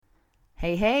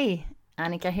Hey, hey,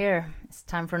 Annika here. It's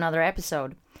time for another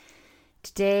episode.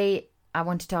 Today, I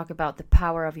want to talk about the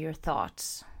power of your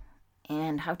thoughts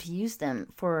and how to use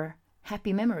them for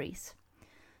happy memories.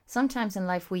 Sometimes in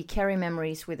life, we carry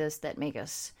memories with us that make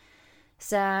us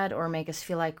sad or make us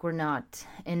feel like we're not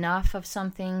enough of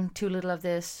something, too little of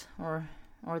this or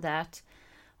that,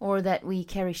 or that we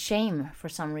carry shame for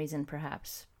some reason,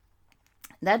 perhaps.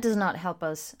 That does not help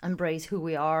us embrace who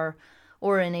we are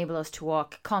or enable us to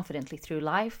walk confidently through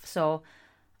life. So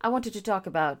I wanted to talk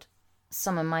about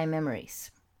some of my memories.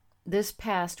 This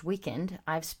past weekend,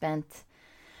 I've spent,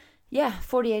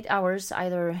 48 hours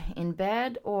either in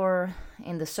bed or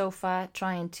in the sofa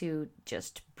trying to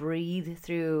just breathe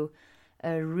through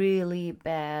a really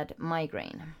bad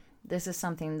migraine. This is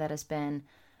something that has been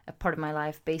a part of my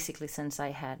life basically since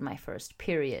I had my first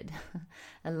period.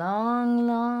 A long,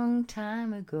 long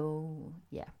time ago.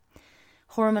 Yeah.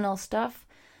 Hormonal stuff.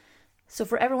 So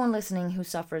for everyone listening who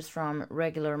suffers from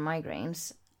regular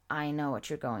migraines, I know what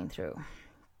you're going through.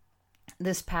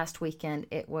 This past weekend,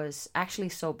 it was actually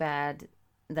so bad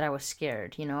that I was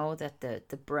scared, that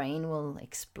the brain will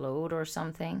explode or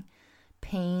something.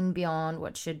 Pain beyond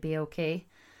what should be okay.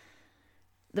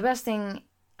 The best thing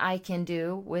I can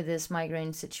do with this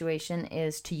migraine situation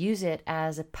is to use it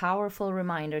as a powerful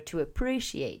reminder to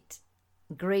appreciate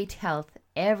great health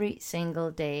every single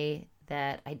day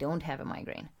that I don't have a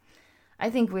migraine. I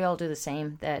think we all do the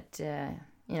same, that,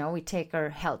 we take our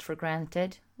health for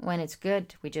granted. When it's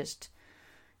good, we just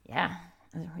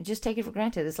take it for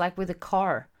granted. It's like with a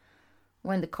car.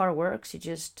 When the car works, you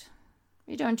just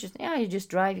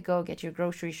drive, you go get your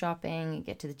grocery shopping, you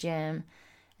get to the gym.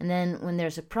 And then when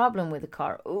there's a problem with the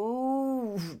car,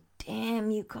 oh,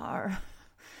 damn you car.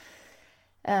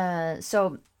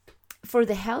 So for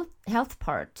the health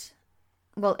part,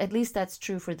 well, at least that's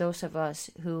true for those of us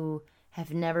who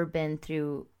have never been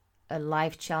through a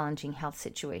life-challenging health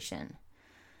situation.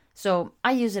 So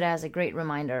I use it as a great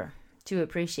reminder to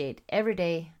appreciate every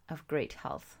day of great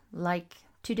health. Like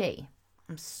today,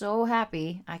 I'm so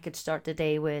happy I could start the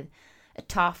day with a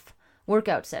tough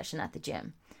workout session at the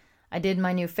gym. I did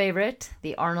my new favorite,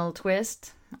 the Arnold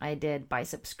twist. I did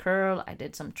biceps curl. I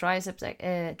did some triceps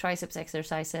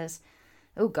exercises.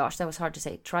 Oh gosh, that was hard to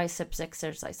say. Triceps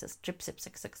exercises, triceps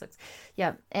exercises.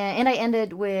 Yeah, and I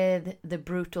ended with the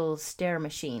brutal stair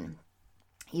machine.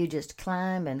 You just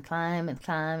climb and climb and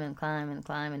climb and climb and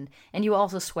climb, and you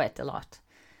also sweat a lot.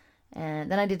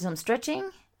 And then I did some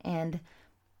stretching, and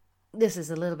this is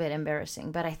a little bit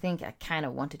embarrassing, but I think I kind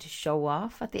of wanted to show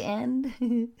off at the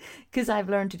end because I've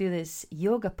learned to do this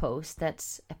yoga pose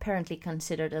that's apparently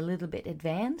considered a little bit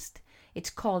advanced. It's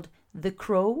called the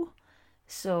crow.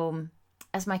 So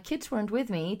as my kids weren't with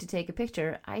me to take a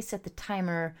picture, I set the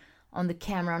timer on the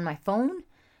camera on my phone.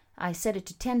 I set it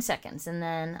to 10 seconds, and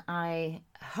then I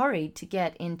hurried to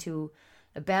get into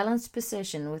a balanced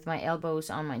position with my elbows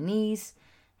on my knees,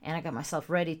 and I got myself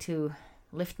ready to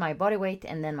lift my body weight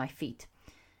and then my feet.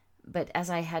 But as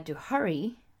I had to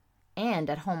hurry, and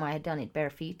at home I had done it bare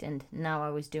feet, and now I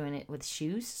was doing it with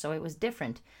shoes, so it was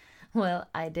different. Well,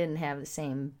 I didn't have the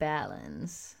same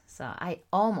balance, so I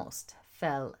almost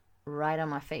fell right on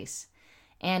my face,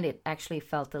 and it actually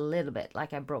felt a little bit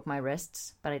like I broke my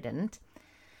wrists, but I didn't.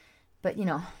 But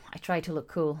I tried to look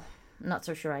cool. Not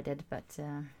so sure I did, but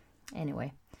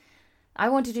anyway, I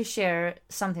wanted to share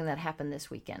something that happened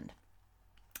this weekend.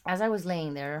 As I was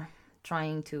laying there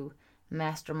trying to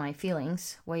master my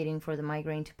feelings, waiting for the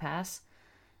migraine to pass,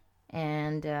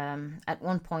 and at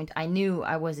one point I knew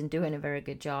I wasn't doing a very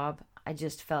good job. I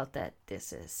just felt that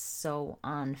this is so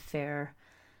unfair,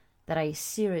 that I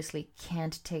seriously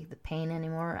can't take the pain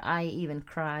anymore. I even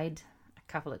cried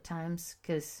a couple of times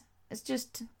because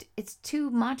it's too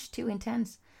much, too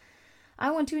intense.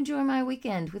 I want to enjoy my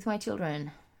weekend with my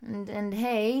children. And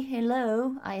hey,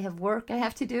 hello, I have work I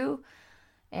have to do.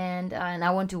 And I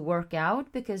want to work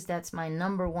out because that's my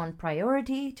number one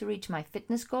priority to reach my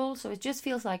fitness goal. So it just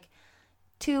feels like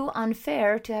too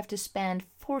unfair to have to spend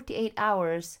 48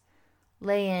 hours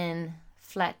laying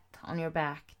flat on your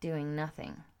back doing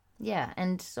nothing. Yeah,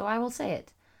 and so I will say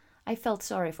it. I felt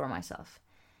sorry for myself.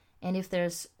 And if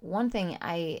there's one thing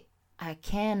I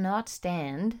cannot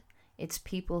stand, it's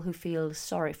people who feel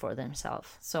sorry for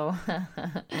themselves. So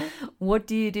what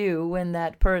do you do when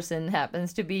that person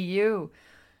happens to be you?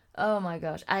 Oh my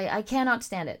gosh, I cannot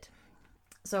stand it.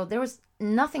 So there was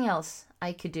nothing else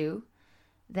I could do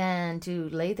than to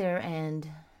lay there and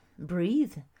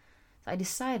breathe. So I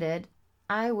decided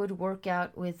I would work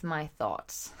out with my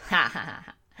thoughts.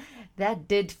 That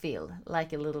did feel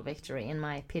like a little victory in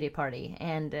my pity party.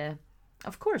 And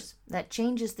of course, that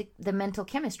changes the mental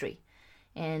chemistry.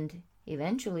 And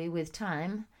eventually, with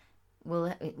time,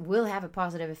 will have a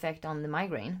positive effect on the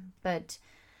migraine. But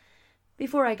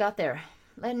before I got there,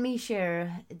 let me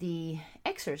share the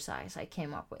exercise I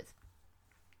came up with.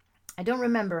 I don't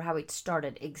remember how it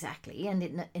started exactly, and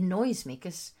it annoys me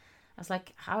because I was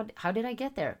like, how did I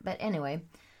get there? But anyway,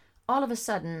 all of a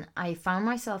sudden, I found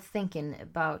myself thinking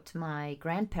about my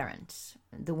grandparents,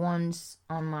 the ones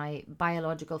on my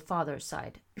biological father's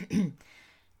side.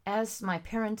 As my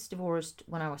parents divorced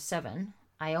when I was 7,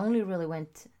 I only really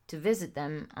went to visit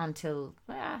them until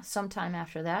sometime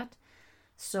after that.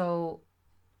 So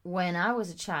when I was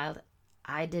a child,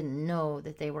 I didn't know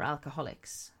that they were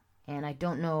alcoholics. And I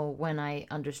don't know when I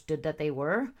understood that they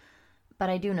were, but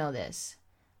I do know this.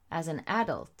 As an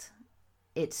adult,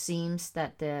 it seems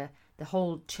that the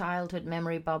whole childhood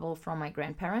memory bubble from my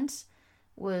grandparents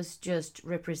was just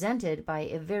represented by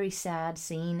a very sad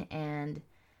scene and,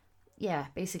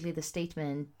 basically the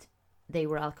statement they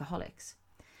were alcoholics.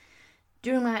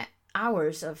 During my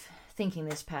hours of thinking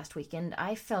this past weekend,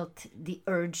 I felt the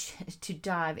urge to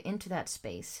dive into that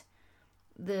space.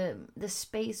 The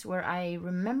space where I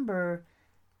remember,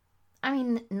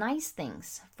 nice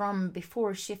things from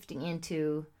before shifting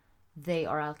into they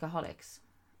are alcoholics.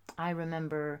 I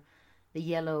remember the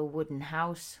yellow wooden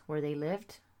house where they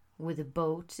lived, with the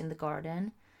boats in the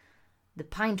garden, the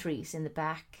pine trees in the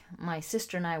back. My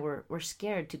sister and I were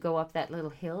scared to go up that little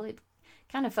hill. It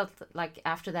kind of felt like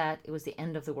after that it was the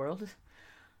end of the world.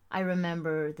 I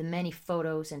remember the many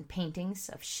photos and paintings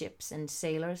of ships and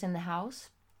sailors in the house.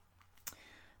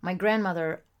 My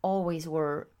grandmother always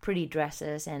wore pretty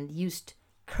dresses and used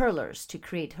curlers to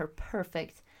create her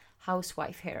perfect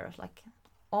housewife hair, like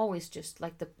always just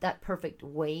like that perfect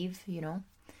wave,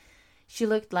 She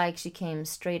looked like she came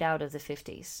straight out of the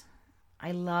 50s.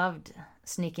 I loved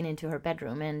sneaking into her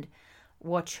bedroom and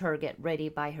watch her get ready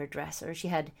by her dresser. She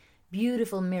had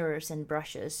beautiful mirrors and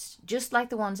brushes, just like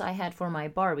the ones I had for my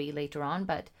Barbie later on,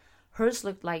 but hers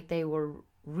looked like they were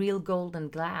real golden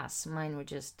glass. Mine were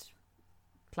just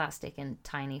plastic and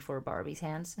tiny for Barbie's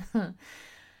hands.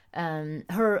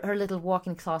 Her little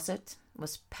walk-in closet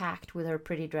was packed with her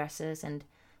pretty dresses and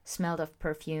smelled of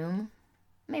perfume.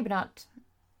 Maybe not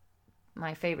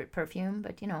my favorite perfume,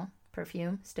 but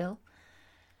perfume still.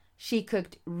 She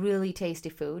cooked really tasty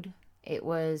food. It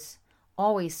was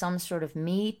always some sort of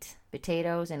meat,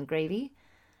 potatoes, and gravy.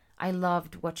 I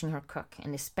loved watching her cook,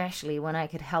 and especially when I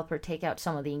could help her take out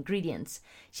some of the ingredients.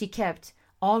 She kept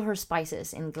all her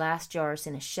spices in glass jars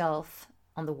in a shelf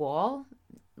on the wall.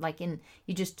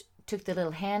 You just took the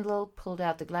little handle, pulled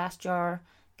out the glass jar,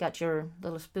 got your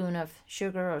little spoon of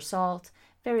sugar or salt.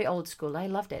 Very old school. I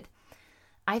loved it.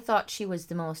 I thought she was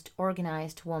the most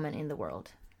organized woman in the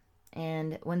world.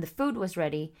 And when the food was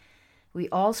ready, we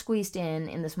all squeezed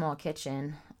in the small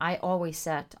kitchen. I always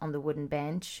sat on the wooden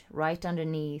bench right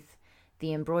underneath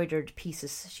the embroidered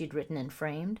pieces she'd written and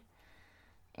framed.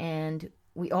 And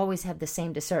we always had the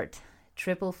same dessert,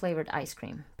 triple flavored ice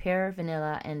cream, pear,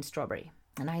 vanilla, and strawberry.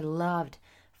 And I loved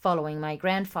following my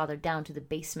grandfather down to the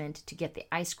basement to get the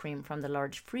ice cream from the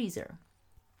large freezer.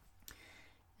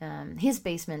 His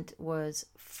basement was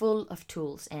full of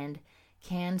tools and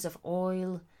cans of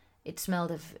oil. It smelled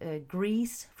of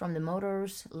grease from the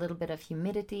motors, a little bit of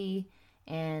humidity,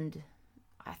 and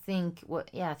I think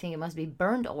it must be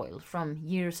burned oil from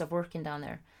years of working down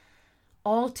there.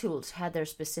 All tools had their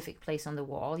specific place on the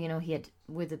wall. He had,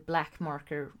 with a black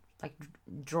marker,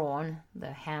 drawn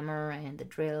the hammer and the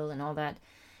drill and all that,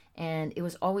 and it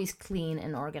was always clean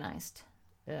and organized.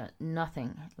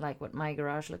 Nothing like what my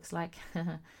garage looks like.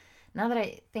 Now that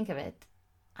I think of it,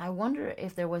 I wonder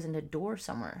if there wasn't a door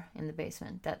somewhere in the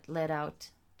basement that led out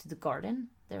to the garden.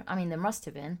 There must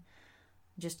have been.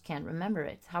 Just can't remember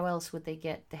it. How else would they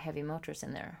get the heavy motors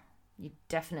in there? You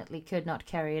definitely could not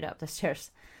carry it up the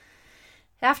stairs.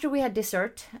 After we had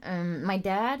dessert, my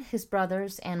dad, his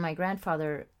brothers, and my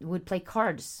grandfather would play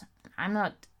cards. I'm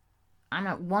not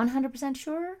 100%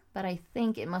 sure, but I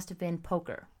think it must have been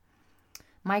poker.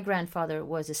 My grandfather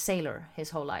was a sailor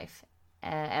his whole life,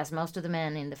 as most of the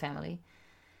men in the family.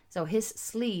 So his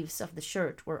sleeves of the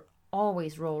shirt were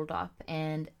always rolled up,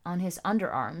 and on his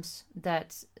underarms,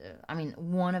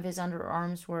 one of his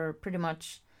underarms were pretty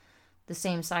much the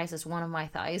same size as one of my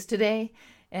thighs today.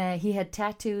 He had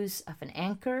tattoos of an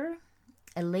anchor,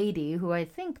 a lady who I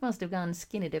think must have gone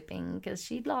skinny dipping because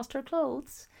she'd lost her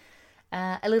clothes,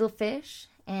 a little fish,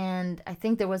 and I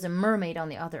think there was a mermaid on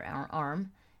the other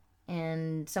arm,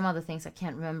 and some other things I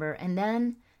can't remember. And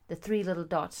then the 3 little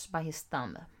dots by his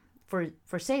thumb.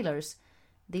 For sailors,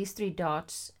 these 3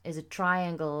 dots is a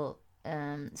triangle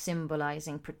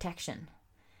symbolizing protection.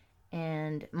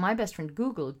 And my best friend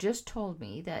Google just told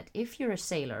me that if you're a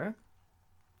sailor,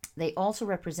 They also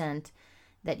represent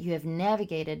that you have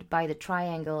navigated by the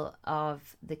triangle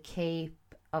of the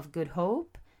Cape of Good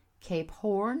Hope, Cape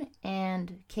Horn,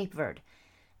 and Cape Verde.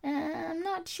 I'm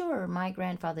not sure my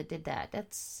grandfather did that.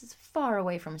 That's far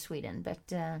away from Sweden,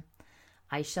 but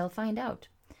I shall find out.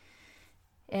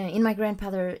 In my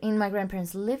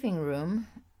grandparents' living room,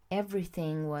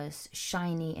 everything was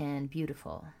shiny and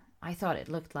beautiful. I thought it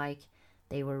looked like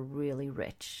they were really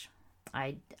rich.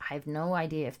 I have no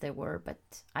idea if they were, but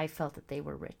I felt that they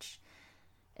were rich.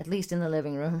 At least in the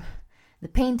living room. The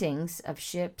paintings of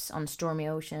ships on stormy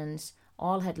oceans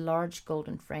all had large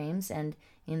golden frames, and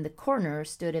in the corner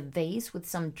stood a vase with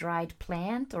some dried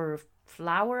plant or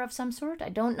flower of some sort. I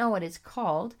don't know what it's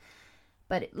called,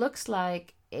 but it looks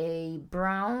like a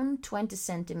brown 20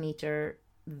 centimeter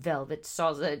velvet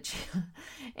sausage.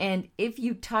 And if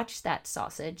you touch that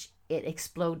sausage, it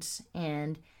explodes,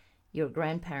 and your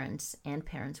grandparents and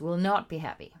parents will not be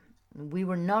happy. We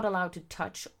were not allowed to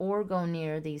touch or go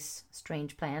near these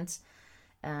strange plants.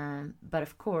 But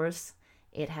of course,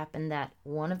 it happened that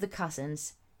one of the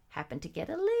cousins happened to get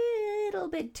a little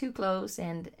bit too close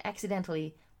and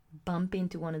accidentally bump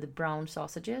into one of the brown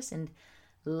sausages. And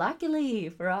luckily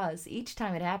for us, each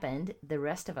time it happened, the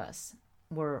rest of us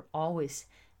were always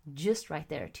just right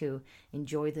there to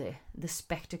enjoy the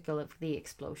spectacle of the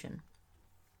explosion.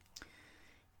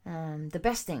 The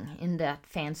best thing in that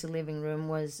fancy living room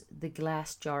was the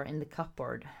glass jar in the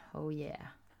cupboard. Oh yeah,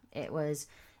 it was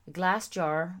a glass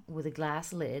jar with a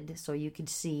glass lid, so you could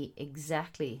see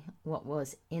exactly what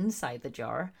was inside the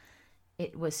jar.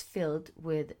 It was filled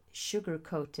with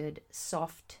sugar-coated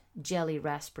soft jelly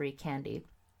raspberry candy.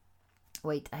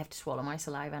 Wait, I have to swallow my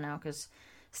saliva now, because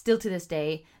still to this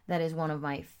day, that is one of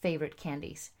my favorite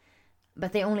candies.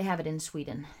 But they only have it in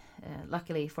Sweden,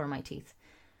 luckily for my teeth.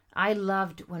 I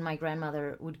loved when my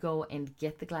grandmother would go and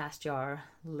get the glass jar,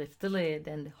 lift the lid,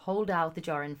 and hold out the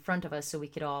jar in front of us so we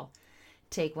could all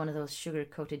take one of those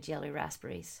sugar-coated jelly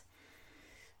raspberries.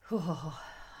 Oh,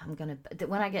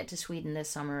 when I get to Sweden this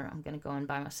summer, I'm gonna go and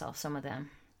buy myself some of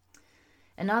them.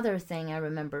 Another thing I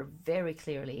remember very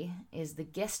clearly is the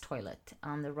guest toilet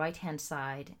on the right-hand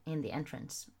side in the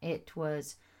entrance. It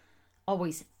was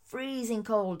always freezing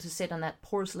cold to sit on that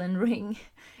porcelain ring,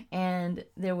 and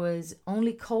there was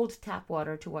only cold tap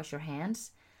water to wash your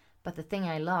hands. But the thing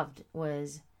I loved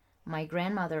was my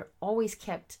grandmother always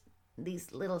kept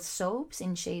these little soaps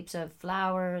in shapes of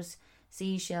flowers,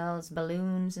 seashells,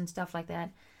 balloons, and stuff like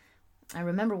that. I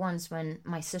remember once when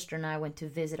my sister and I went to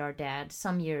visit our dad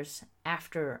some years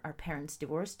after our parents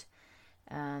divorced.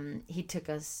 He took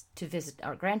us to visit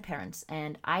our grandparents,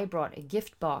 and I brought a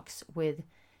gift box with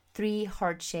 3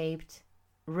 heart-shaped,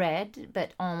 red,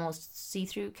 but almost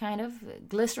see-through kind of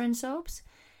glycerin soaps.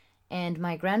 And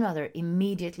my grandmother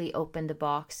immediately opened the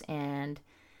box and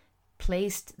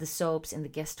placed the soaps in the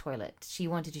guest toilet. She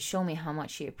wanted to show me how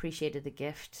much she appreciated the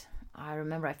gift. I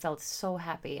remember I felt so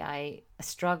happy. I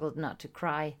struggled not to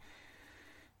cry.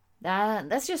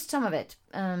 That's just some of it.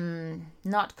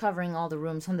 Not covering all the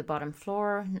rooms on the bottom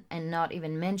floor, and not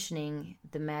even mentioning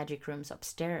the magic rooms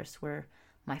upstairs where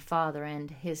my father and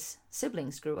his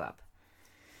siblings grew up.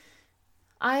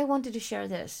 I wanted to share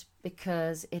this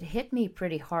because it hit me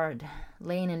pretty hard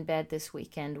laying in bed this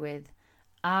weekend with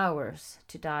hours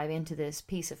to dive into this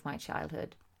piece of my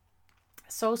childhood.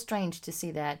 So strange to see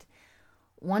that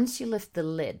once you lift the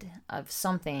lid of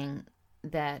something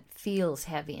that feels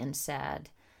heavy and sad,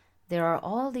 there are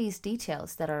all these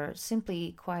details that are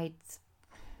simply quite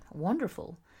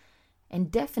wonderful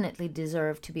and definitely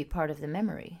deserve to be part of the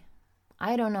memory.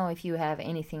 I don't know if you have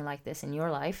anything like this in your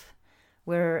life,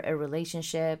 where a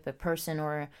relationship, a person,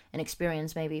 or an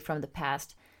experience maybe from the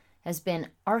past has been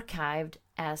archived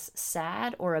as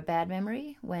sad or a bad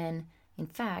memory, when in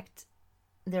fact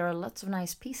there are lots of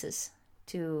nice pieces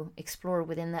to explore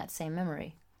within that same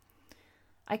memory.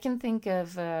 I can think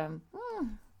of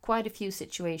quite a few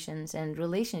situations and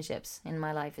relationships in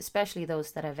my life, especially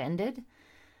those that have ended,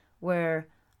 where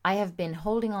I have been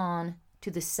holding on to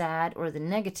the sad or the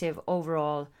negative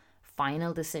overall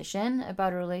final decision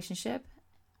about a relationship.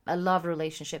 A love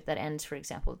relationship that ends, for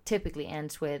example, typically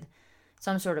ends with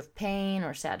some sort of pain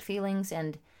or sad feelings,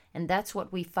 and that's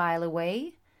what we file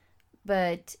away.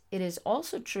 But it is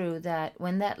also true that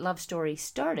when that love story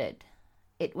started,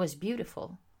 it was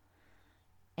beautiful.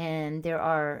 And there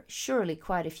are surely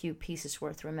quite a few pieces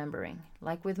worth remembering,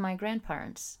 like with my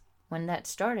grandparents. When that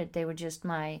started, they were just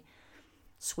my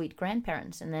sweet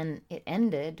grandparents, and then it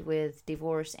ended with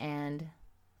divorce and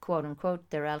quote unquote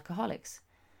they're alcoholics.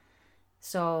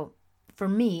 So for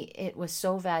me, it was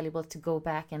so valuable to go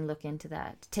back and look into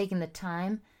that, taking the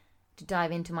time to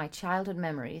dive into my childhood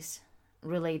memories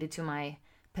related to my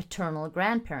paternal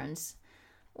grandparents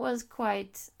was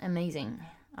quite amazing.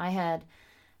 I had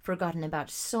forgotten about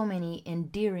so many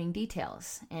endearing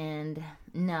details, and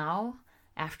now,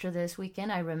 after this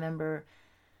weekend, I remember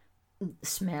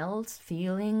smells,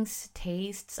 feelings,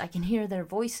 tastes. I can hear their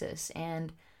voices,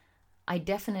 and I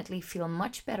definitely feel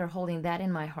much better holding that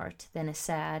in my heart than a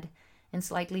sad and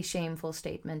slightly shameful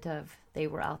statement of they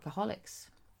were alcoholics.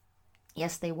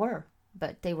 Yes, they were,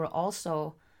 but they were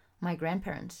also my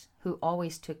grandparents who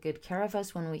always took good care of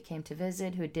us when we came to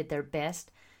visit, who did their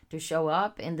best to show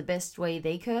up in the best way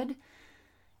they could.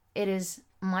 It is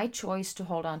my choice to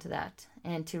hold on to that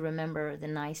and to remember the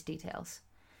nice details.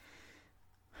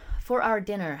 For our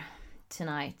dinner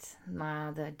tonight,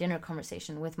 the dinner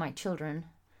conversation with my children,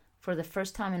 for the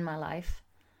first time in my life,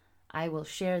 I will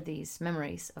share these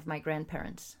memories of my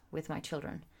grandparents with my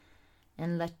children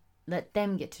and let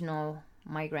them get to know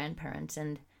my grandparents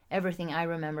and everything I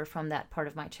remember from that part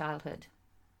of my childhood.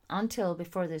 Until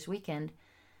before this weekend,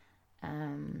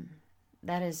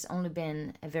 that has only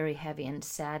been a very heavy and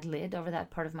sad lid over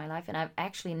that part of my life, and I've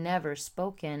actually never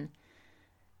spoken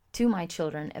to my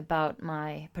children about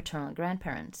my paternal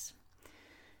grandparents.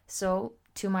 So,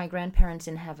 to my grandparents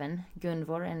in heaven,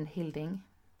 Gunvor and Hilding,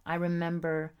 I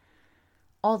remember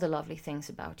all the lovely things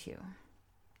about you.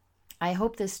 I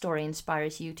hope this story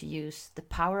inspires you to use the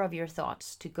power of your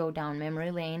thoughts to go down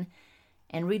memory lane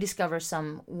and rediscover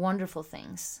some wonderful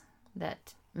things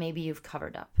that maybe you've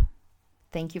covered up.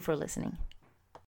 Thank you for listening.